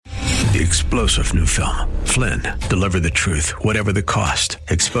The explosive new film, Flynn, deliver the truth, whatever the cost,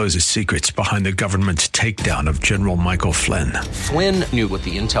 exposes secrets behind the government's takedown of General Michael Flynn. Flynn knew what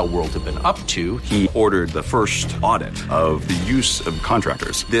the intel world had been up to. He ordered the first audit of the use of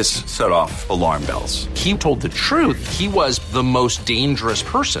contractors. This set off alarm bells. He told the truth. He was the most dangerous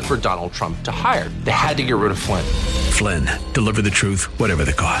person for Donald Trump to hire. They had to get rid of Flynn. Flynn, deliver the truth, whatever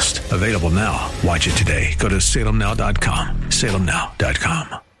the cost. Available now. Watch it today. Go to salemnow.com.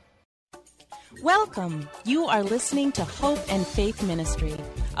 salemnow.com. Welcome. You are listening to Hope and Faith Ministry,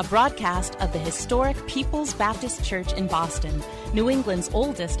 a broadcast of the historic People's Baptist Church in Boston, New England's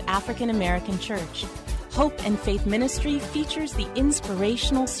oldest African-American church. Hope and Faith Ministry features the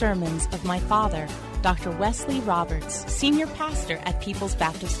inspirational sermons of my father, Dr. Wesley Roberts, senior pastor at People's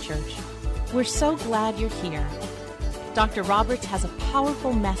Baptist Church. We're so glad you're here. Dr. Roberts has a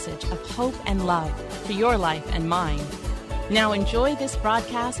powerful message of hope and love for your life and mine. Now enjoy this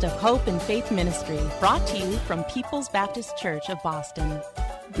broadcast of Hope and Faith Ministry, brought to you from People's Baptist Church of Boston.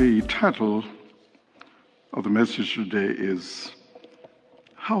 The title of the message today is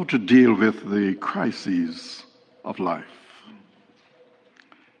How to Deal with the Crises of Life.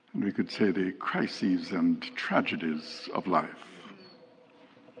 And we could say the crises and tragedies of life.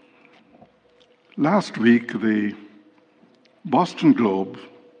 Last week, the Boston Globe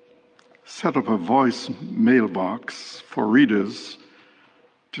set up a voice mailbox for readers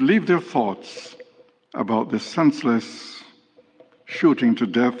to leave their thoughts about the senseless shooting to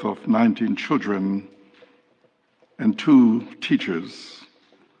death of 19 children and 2 teachers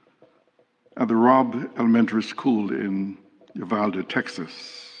at the Robb Elementary School in Uvalde,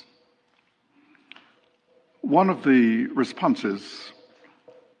 Texas. One of the responses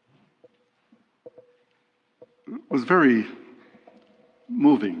was very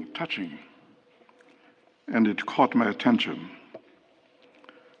moving, touching, and it caught my attention.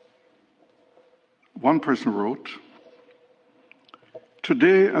 One person wrote,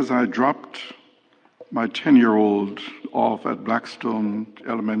 "Today, as I dropped my 10-year-old off at Blackstone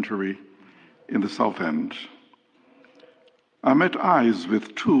Elementary in the South End, I met eyes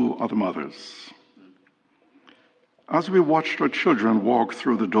with 2 other mothers. As we watched our children walk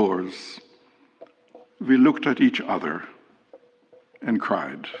through the doors, we looked at each other and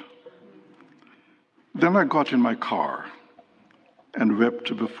cried. Then I got in my car and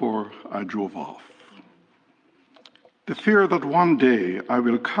wept before I drove off. The fear that one day I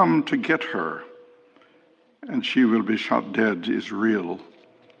will come to get her and she will be shot dead is real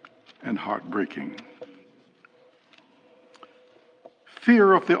and heartbreaking.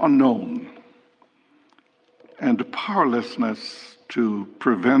 Fear of the unknown and powerlessness to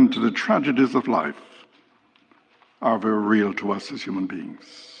prevent the tragedies of life are very real to us as human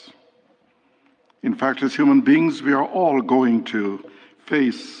beings. In fact, as human beings, we are all going to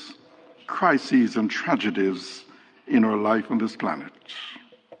face crises and tragedies in our life on this planet.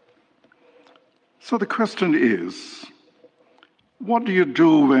 So the question is, what do you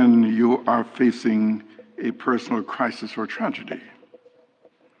do when you are facing a personal crisis or tragedy?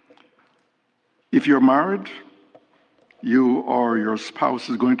 If you're married, you or your spouse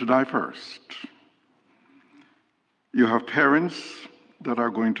is going to die first. You have parents that are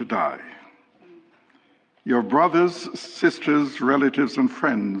going to die. Your brothers, sisters, relatives, and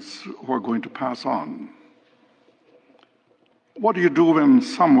friends who are going to pass on. What do you do when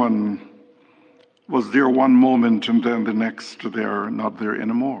someone was there one moment and then the next they're not there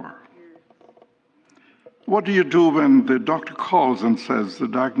anymore? What do you do when the doctor calls and says the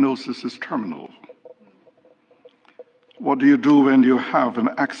diagnosis is terminal? What do you do when you have an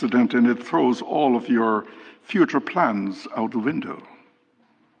accident and it throws all of your future plans out the window?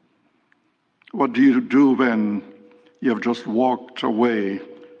 What do you do when you have just walked away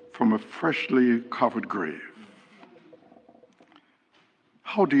from a freshly covered grave?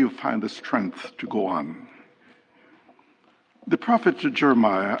 How do you find the strength to go on? The prophet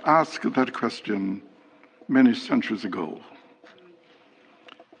Jeremiah asked that question many centuries ago.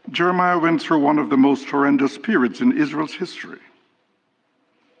 Jeremiah went through one of the most horrendous periods in Israel's history.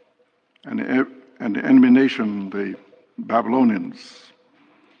 And the enemy nation, the Babylonians,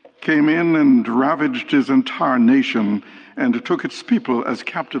 came in and ravaged his entire nation and took its people as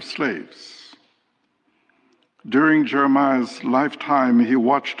captive slaves. During Jeremiah's lifetime, he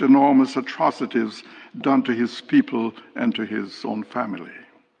watched enormous atrocities done to his people and to his own family.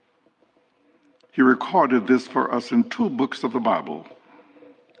 He recorded this for us in 2 books of the Bible,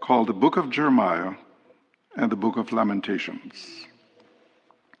 called the Book of Jeremiah and the Book of Lamentations.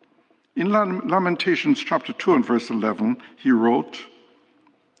 In Lamentations chapter 2 and verse 11, he wrote,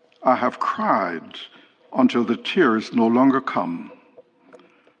 "I have cried until the tears no longer come.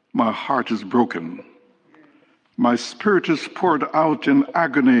 My heart is broken. My spirit is poured out in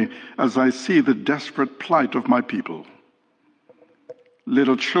agony as I see the desperate plight of my people.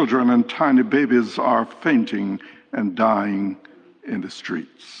 Little children and tiny babies are fainting and dying in the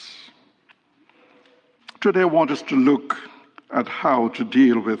streets. Today I want us to look at how to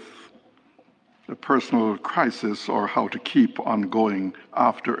deal with a personal crisis or how to keep on going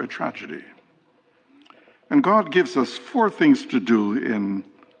after a tragedy. And God gives us 4 things to do in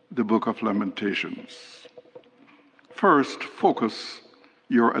the book of Lamentations. First, focus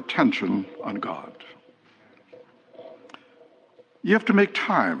your attention on God. You have to make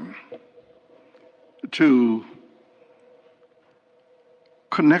time to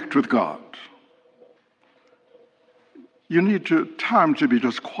connect with God. You need time to be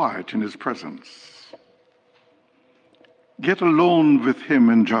just quiet in His presence. Get alone with Him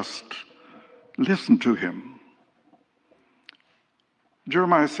and just listen to Him.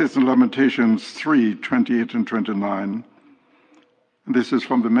 Jeremiah says in Lamentations 3:28 and 29, and this is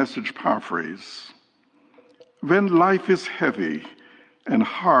from the Message paraphrase, when life is heavy and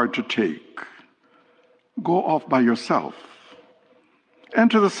hard to take, go off by yourself.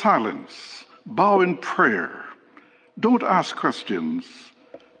 Enter the silence, bow in prayer. Don't ask questions.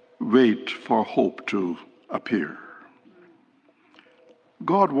 Wait for hope to appear.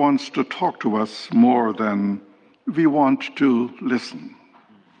 God wants to talk to us more than we want to listen.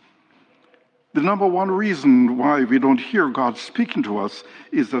 The number one reason why we don't hear God speaking to us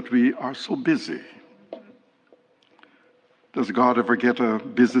is that we are so busy. Does God ever get a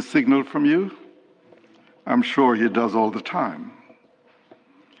busy signal from you? I'm sure He does all the time.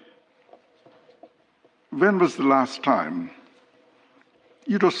 When was the last time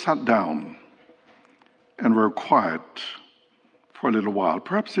you just sat down and were quiet for a little while,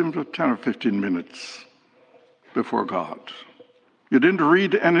 perhaps even for 10 or 15 minutes before God? You didn't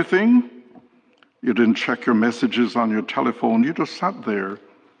read anything. You didn't check your messages on your telephone. You just sat there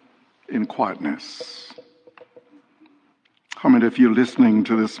in quietness. How many of you listening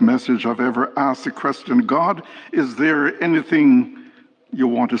to this message have ever asked the question, God, is there anything you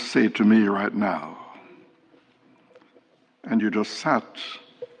want to say to me right now? And you just sat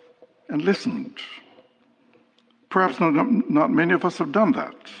and listened. Perhaps not many of us have done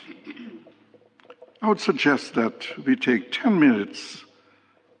that. I would suggest that we take 10 minutes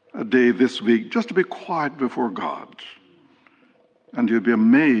a day this week just to be quiet before God. And you'll be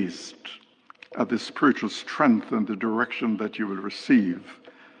amazed at the spiritual strength and the direction that you will receive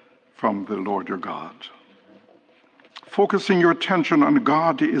from the Lord your God. Focusing your attention on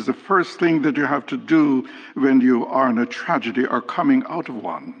God is the first thing that you have to do when you are in a tragedy or coming out of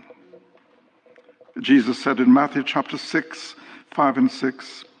one. Jesus said in Matthew chapter 6, 5 and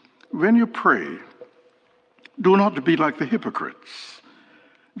 6, when you pray, do not be like the hypocrites.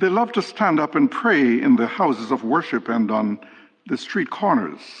 They love to stand up and pray in the houses of worship and on the street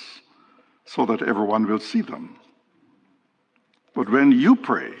corners, so that everyone will see them. But when you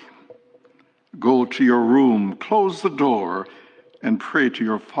pray, go to your room, close the door, and pray to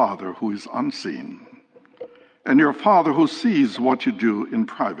your Father who is unseen. And your Father who sees what you do in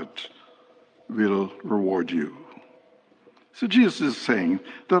private will reward you. So Jesus is saying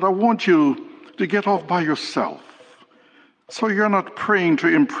that I want you to get off by yourself. So you're not praying to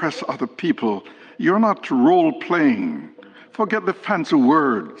impress other people. You're not role-playing. Forget the fancy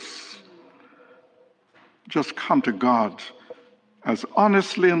words. Just come to God as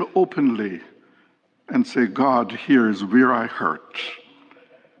honestly and openly and say, God, here's where I hurt.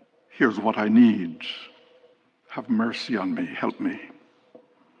 Here's what I need. Have mercy on me. Help me.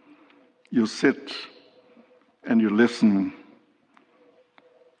 You sit and you listen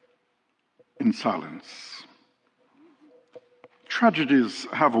in silence. Tragedies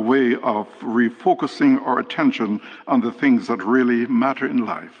have a way of refocusing our attention on the things that really matter in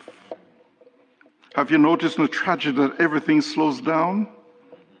life. Have you noticed in a tragedy that everything slows down?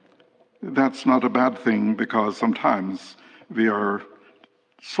 That's not a bad thing, because sometimes we are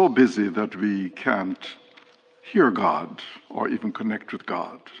so busy that we can't hear God or even connect with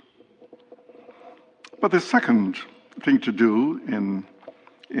God. But the second thing to do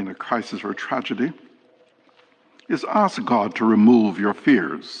in a crisis or a tragedy is ask God to remove your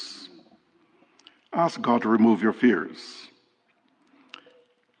fears. Ask God to remove your fears.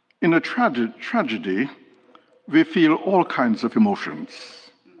 In a tragedy, we feel all kinds of emotions.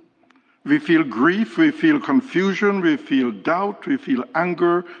 We feel grief, we feel confusion, we feel doubt, we feel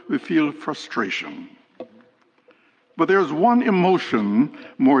anger, we feel frustration. But there's one emotion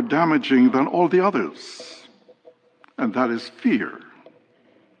more damaging than all the others, and that is fear.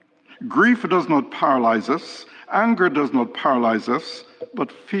 Grief does not paralyze us, anger does not paralyze us,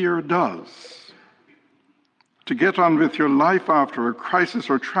 but fear does. To get on with your life after a crisis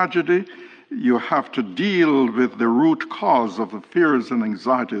or tragedy, you have to deal with the root cause of the fears and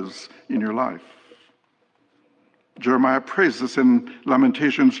anxieties in your life. Jeremiah prays this in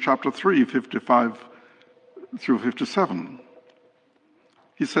Lamentations chapter 3, 55 through 57.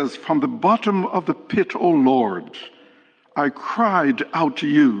 He says, "From the bottom of the pit, O Lord, I cried out to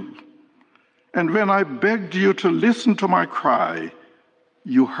you. And when I begged you to listen to my cry,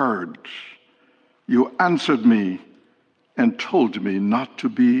 you heard. You answered me and told me not to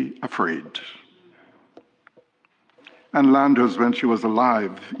be afraid." And Landers, when she was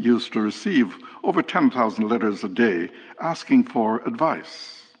alive, used to receive over 10,000 letters a day asking for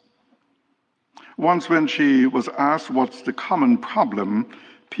advice. Once when she was asked what's the common problem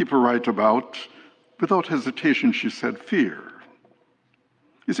people write about, without hesitation she said, fear.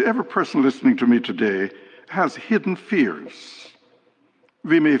 You see, every person listening to me today has hidden fears.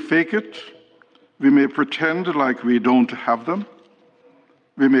 We may fake it. We may pretend like we don't have them.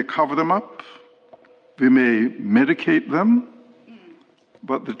 We may cover them up. We may medicate them.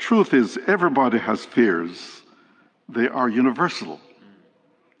 But the truth is, everybody has fears. They are universal.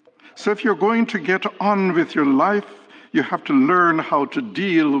 So if you're going to get on with your life, you have to learn how to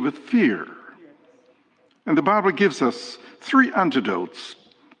deal with fear. And the Bible gives us 3 antidotes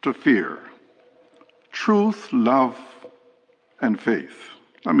to fear: truth, love, and faith.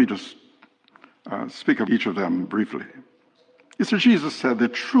 Let me just speak of each of them briefly. You see, Jesus said the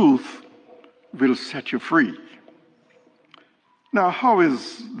truth will set you free. Now, how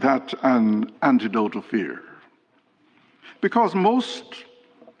is that an antidote to fear? Because most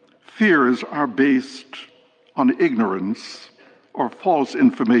fears are based on ignorance or false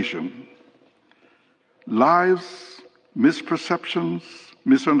information, lies, misperceptions,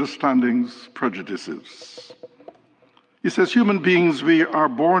 misunderstandings, prejudices. He says human beings, we are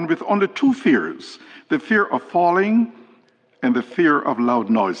born with only 2 fears: the fear of falling and the fear of loud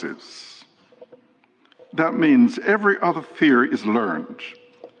noises. That means every other fear is learned.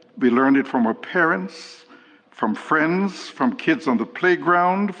 We learn it from our parents, from friends, from kids on the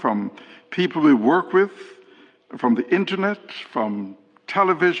playground, from people we work with, from the internet, from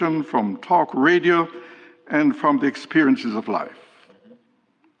television, from talk radio, and from the experiences of life.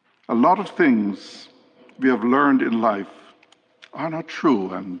 A lot of things we have learned in life are not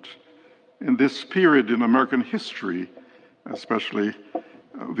true, and in this period in American history, especially,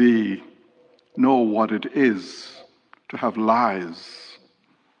 we know what it is to have lies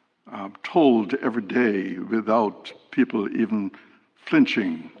told every day without people even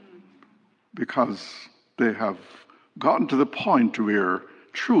flinching, because they have gotten to the point where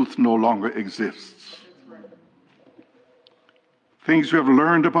truth no longer exists. Things we have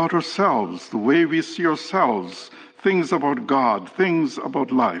learned about ourselves, the way we see ourselves, things about God, things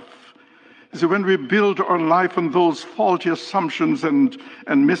about life. So when we build our life on those faulty assumptions and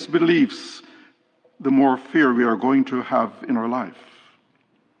misbeliefs, the more fear we are going to have in our life.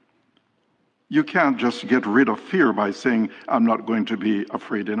 You can't just get rid of fear by saying, I'm not going to be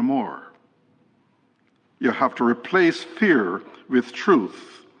afraid anymore. You have to replace fear with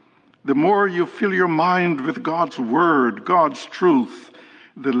truth. The more you fill your mind with God's word, God's truth,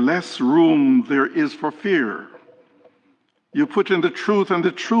 the less room there is for fear. You put in the truth, and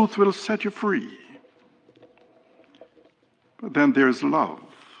the truth will set you free. But then there's love,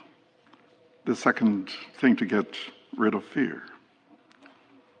 the second thing to get rid of fear.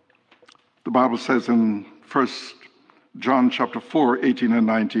 The Bible says in 1 John chapter 4, 18 and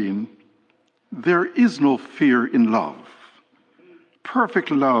 19, there is no fear in love. Perfect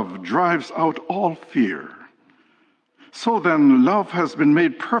love drives out all fear. So then, love has been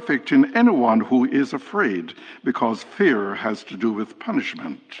made perfect in anyone who is afraid, because fear has to do with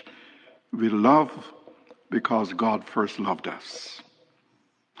punishment. We love because God first loved us.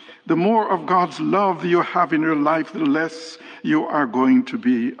 The more of God's love you have in your life, the less you are going to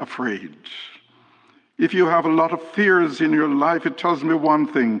be afraid. If you have a lot of fears in your life, it tells me one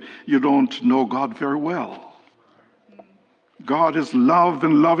thing: you don't know God very well. God is love,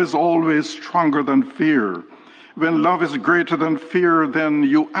 and love is always stronger than fear. When love is greater than fear, then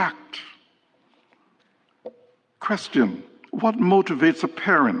you act. Question: what motivates a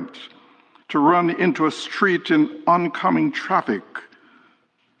parent to run into a street in oncoming traffic,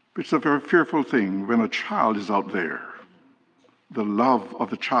 which is a very fearful thing, when a child is out there? The love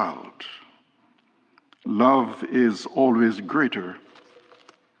of the child. Love is always greater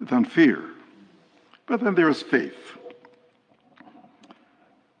than fear. But then there is faith.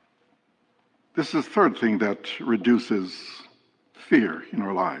 This is the third thing that reduces fear in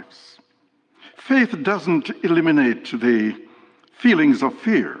our lives. Faith doesn't eliminate the feelings of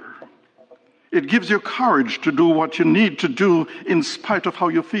fear. It gives you courage to do what you need to do in spite of how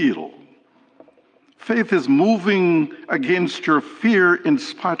you feel. Faith is moving against your fear in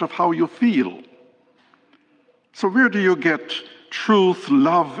spite of how you feel. So where do you get truth,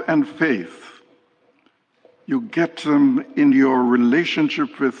 love, and faith? You get them in your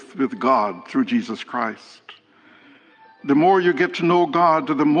relationship with God through Jesus Christ. The more you get to know God,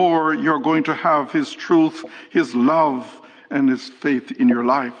 the more you're going to have his truth, his love, and his faith in your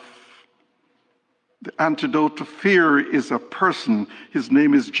life. The antidote to fear is a person. His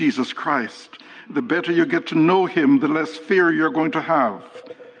name is Jesus Christ. The better you get to know him, the less fear you're going to have.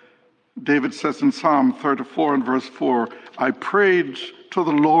 David says in Psalm 34 and verse 4, I prayed to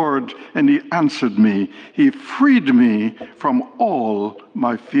the Lord and he answered me. He freed me from all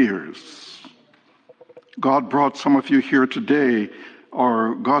my fears. God brought some of you here today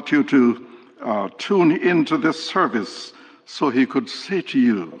or got you to tune into this service so he could say to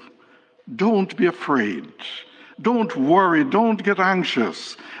you, don't be afraid. Don't worry. Don't get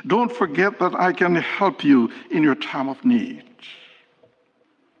anxious. Don't forget that I can help you in your time of need.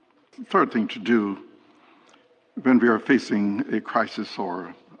 The third thing to do when we are facing a crisis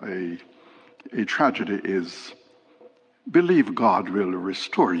or a tragedy is believe God will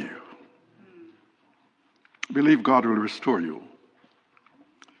restore you. Believe God will restore you.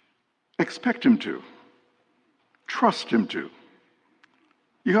 Expect him to. Trust him to.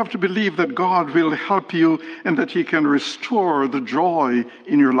 You have to believe that God will help you and that he can restore the joy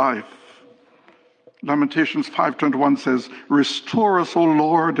in your life. Lamentations 5:21 says, restore us, O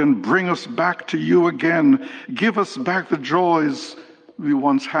Lord, and bring us back to you again. Give us back the joys we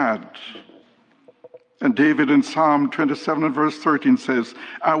once had. And David in Psalm 27 and verse 13 says,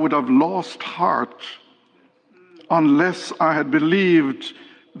 I would have lost heart unless I had believed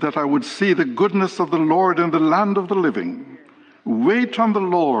that I would see the goodness of the Lord in the land of the living. Wait on the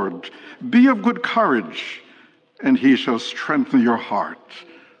Lord, be of good courage, and he shall strengthen your heart.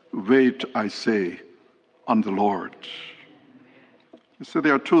 Wait, I say, on the Lord. You see,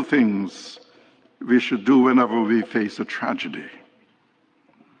 there are two things we should do whenever we face a tragedy.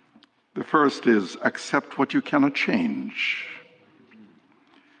 The first is accept what you cannot change.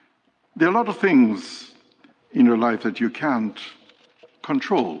 There are a lot of things in your life that you can't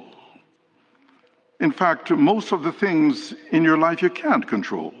control. In fact, most of the things in your life you can't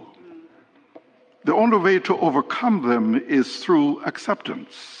control. The only way to overcome them is through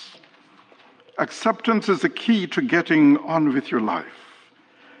acceptance. Acceptance is the key to getting on with your life.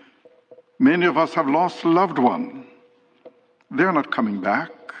 Many of us have lost a loved one. They're not coming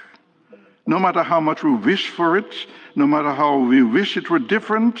back. No matter how much we wish for it, no matter how we wish it were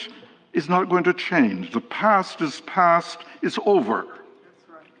different, it's not going to change. The past is past, it's over.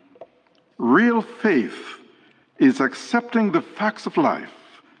 Real faith is accepting the facts of life,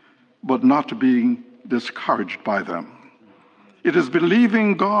 but not being discouraged by them. It is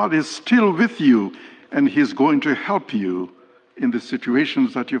believing God is still with you and he's going to help you in the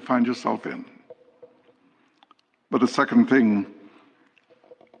situations that you find yourself in. But the second thing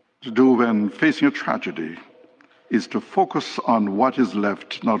to do when facing a tragedy is to focus on what is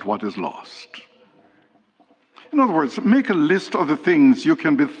left, not what is lost. In other words, make a list of the things you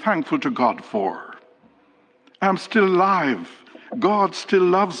can be thankful to God for. I'm still alive. God still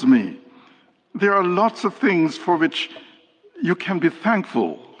loves me. There are lots of things for which you can be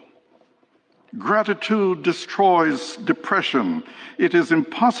thankful. Gratitude destroys depression. It is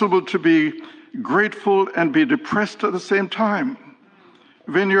impossible to be grateful and be depressed at the same time.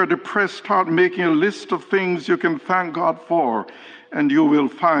 When you're depressed, start making a list of things you can thank God for, and you will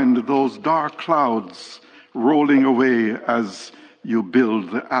find those dark clouds rolling away as you build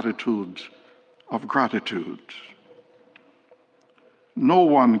the attitude of gratitude. No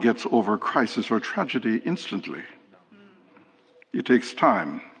one gets over crisis or tragedy instantly. It takes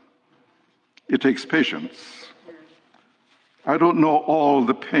time. It takes patience. I don't know all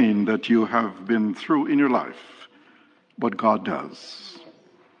the pain that you have been through in your life, but God does.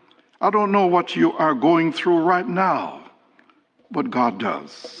 I don't know what you are going through right now, but God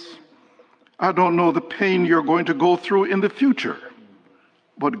does. I don't know the pain you're going to go through in the future,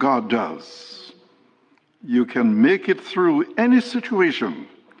 but God does. You can make it through any situation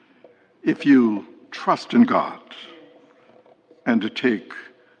if you trust in God and to take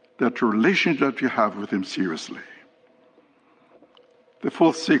that relationship that you have with him seriously. The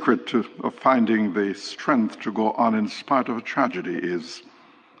fourth secret of finding the strength to go on in spite of a tragedy is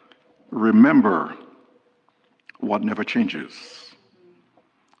remember what never changes.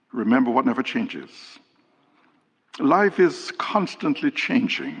 Remember what never changes. Life is constantly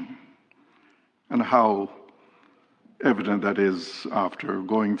changing, and how evident, that is, after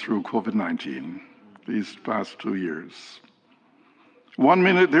going through COVID-19 these past 2 years. One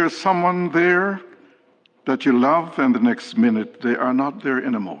minute there's someone there that you love, and the next minute they are not there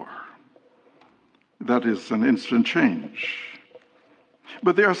anymore. That is an instant change.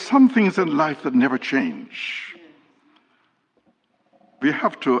 But there are some things in life that never change. We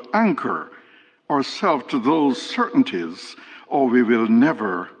have to anchor ourselves to those certainties, or we will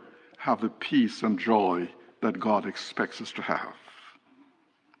never have the peace and joy that God expects us to have.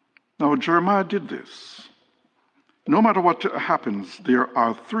 Now, Jeremiah did this. No matter what happens, there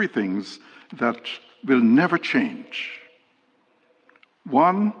are 3 things that will never change.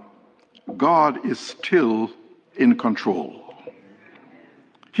 1, God is still in control.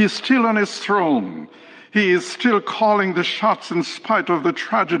 He's still on his throne. He is still calling the shots in spite of the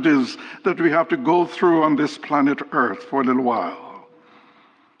tragedies that we have to go through on this planet Earth for a little while.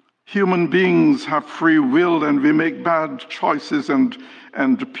 Human beings have free will, and we make bad choices,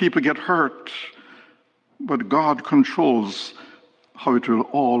 and people get hurt. But God controls how it will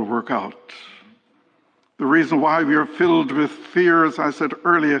all work out. The reason why we are filled with fear, as I said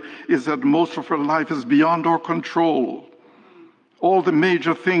earlier, is that most of our life is beyond our control. All the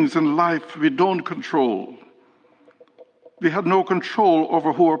major things in life we don't control. We have no control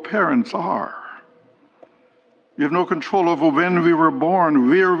over who our parents are. We have no control over when we were born,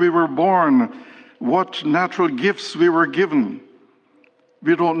 where we were born, what natural gifts we were given.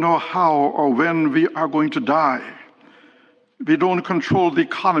 We don't know how or when we are going to die. We don't control the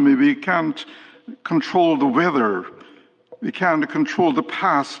economy. We can't control the weather. We can't control the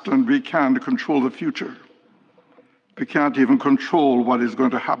past, and we can't control the future. We can't even control what is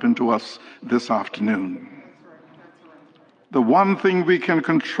going to happen to us this afternoon. The one thing we can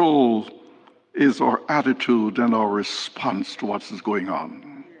control is our attitude and our response to what is going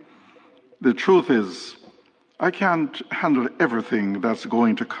on. The truth is, I can't handle everything that's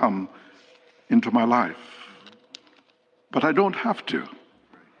going to come into my life. But I don't have to,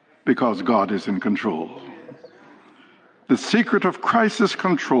 because God is in control. The secret of crisis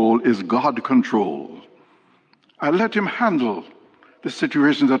control is God control. I let him handle the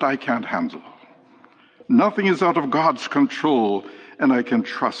situations that I can't handle. Nothing is out of God's control, and I can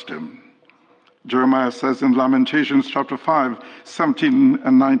trust him. Jeremiah says in Lamentations chapter 5, 17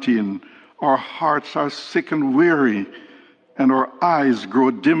 and 19, our hearts are sick and weary, and our eyes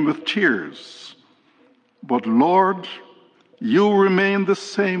grow dim with tears. But Lord, you remain the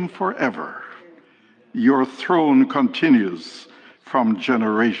same forever. Your throne continues from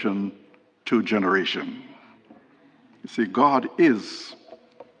generation to generation. You see, God is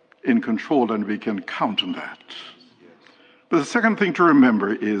in control, and we can count on that. But the second thing to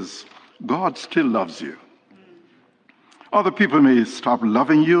remember is God still loves you. Other people may stop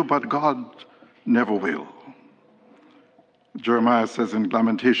loving you, but God never will. Jeremiah says in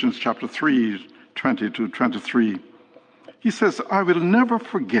Lamentations chapter 3, 20 to 23, he says, I will never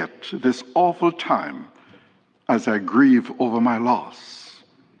forget this awful time as I grieve over my loss.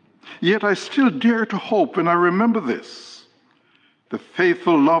 Yet I still dare to hope when I remember this. The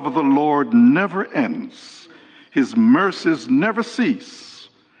faithful love of the Lord never ends. His mercies never cease.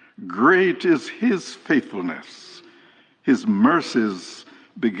 Great is his faithfulness. His mercies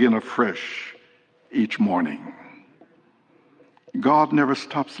begin afresh each morning. God never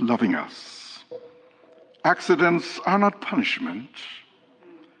stops loving us. Accidents are not punishment.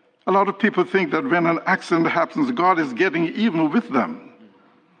 A lot of people think that when an accident happens, God is getting even with them.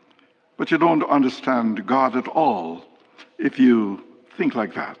 But you don't understand God at all if you think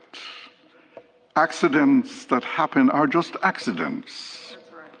like that. Accidents that happen are just accidents.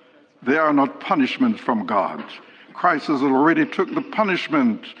 They are not punishment from God. Christ has already took the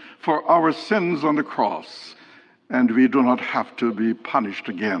punishment for our sins on the cross, and we do not have to be punished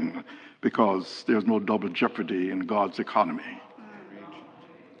again because there's no double jeopardy in God's economy.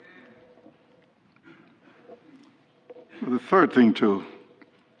 The third thing to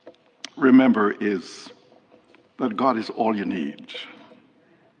remember is that God is all you need.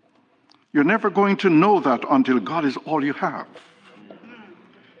 You're never going to know that until God is all you have.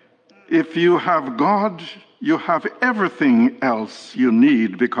 If you have God, you have everything else you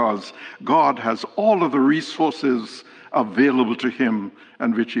need, because God has all of the resources available to him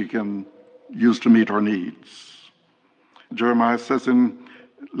and which he can use to meet our needs. Jeremiah says in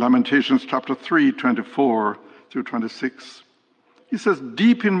Lamentations chapter 3, 24 through 26, he says,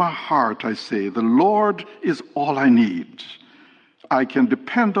 deep in my heart I say, the Lord is all I need. I can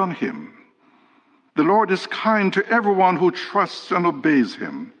depend on him. The Lord is kind to everyone who trusts and obeys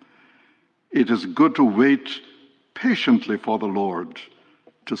him. It is good to wait patiently for the Lord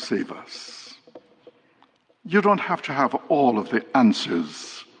to save us. You don't have to have all of the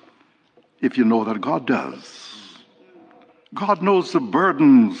answers if you know that God does. God knows the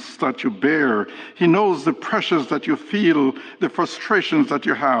burdens that you bear. He knows the pressures that you feel, the frustrations that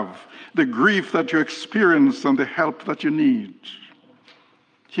you have, the grief that you experience, and the help that you need.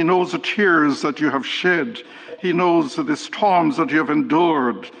 He knows the tears that you have shed. He knows the storms that you have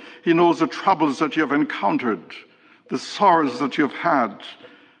endured. He knows the troubles that you have encountered, the sorrows that you have had,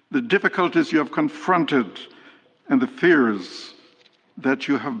 the difficulties you have confronted, and the fears that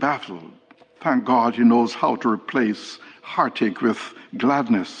you have battled. Thank God He knows how to replace heartache with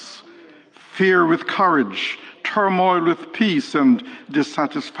gladness, fear with courage, turmoil with peace, and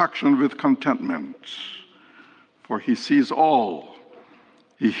dissatisfaction with contentment. For He sees all,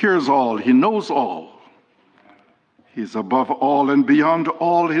 He hears all, He knows all. He's above all and beyond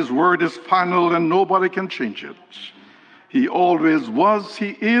all. His word is final and nobody can change it. He always was,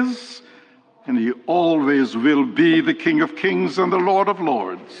 He is, and He always will be the King of Kings and the Lord of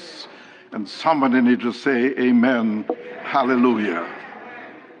Lords. And somebody need to say amen, hallelujah.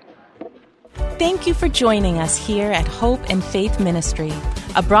 Thank you for joining us here at Hope and Faith Ministry,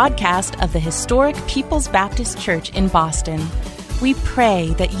 a broadcast of the historic People's Baptist Church in Boston. We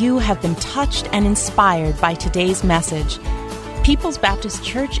pray that you have been touched and inspired by today's message. People's Baptist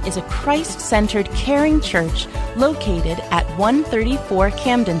Church is a Christ-centered, caring church located at 134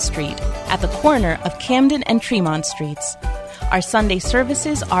 Camden Street, at the corner of Camden and Tremont Streets. Our Sunday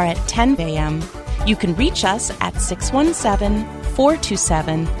services are at 10 a.m. You can reach us at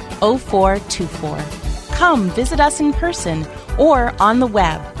 617-427-0424. Come visit us in person or on the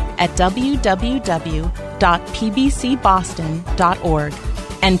web at www.pbcboston.org.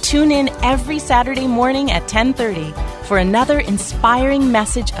 And tune in every Saturday morning at 10:30 for another inspiring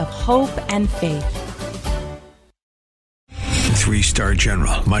message of hope and faith. 3-star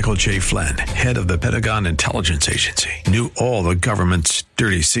General Michael J. Flynn, head of the Pentagon Intelligence Agency, knew all the government's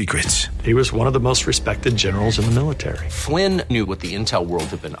dirty secrets. He was one of the most respected generals in the military. Flynn knew what the intel world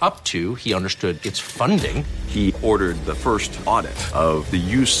had been up to. He understood its funding. He ordered the first audit of the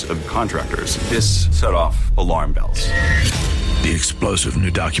use of contractors. This set off alarm bells. The explosive new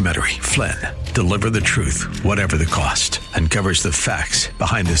documentary, Flynn, Deliver the Truth, Whatever the Cost, uncovers the facts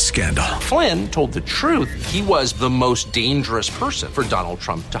behind this scandal. Flynn told the truth. He was the most dangerous person for Donald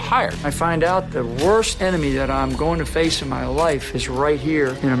Trump to hire. I find out the worst enemy that I'm going to face in my life is right here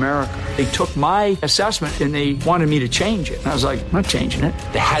in America. They took my assessment and they wanted me to change it. And I was like, I'm not changing it.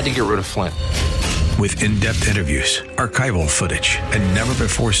 They had to get rid of Flynn. With in-depth interviews, archival footage, and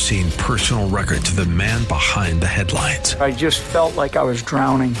never-before-seen personal records of the man behind the headlines. I just felt like I was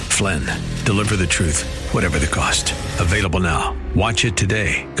drowning. Flynn, Deliver the Truth, Whatever the Cost. Available now. Watch it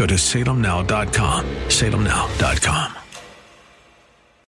today. Go to salemnow.com. salemnow.com.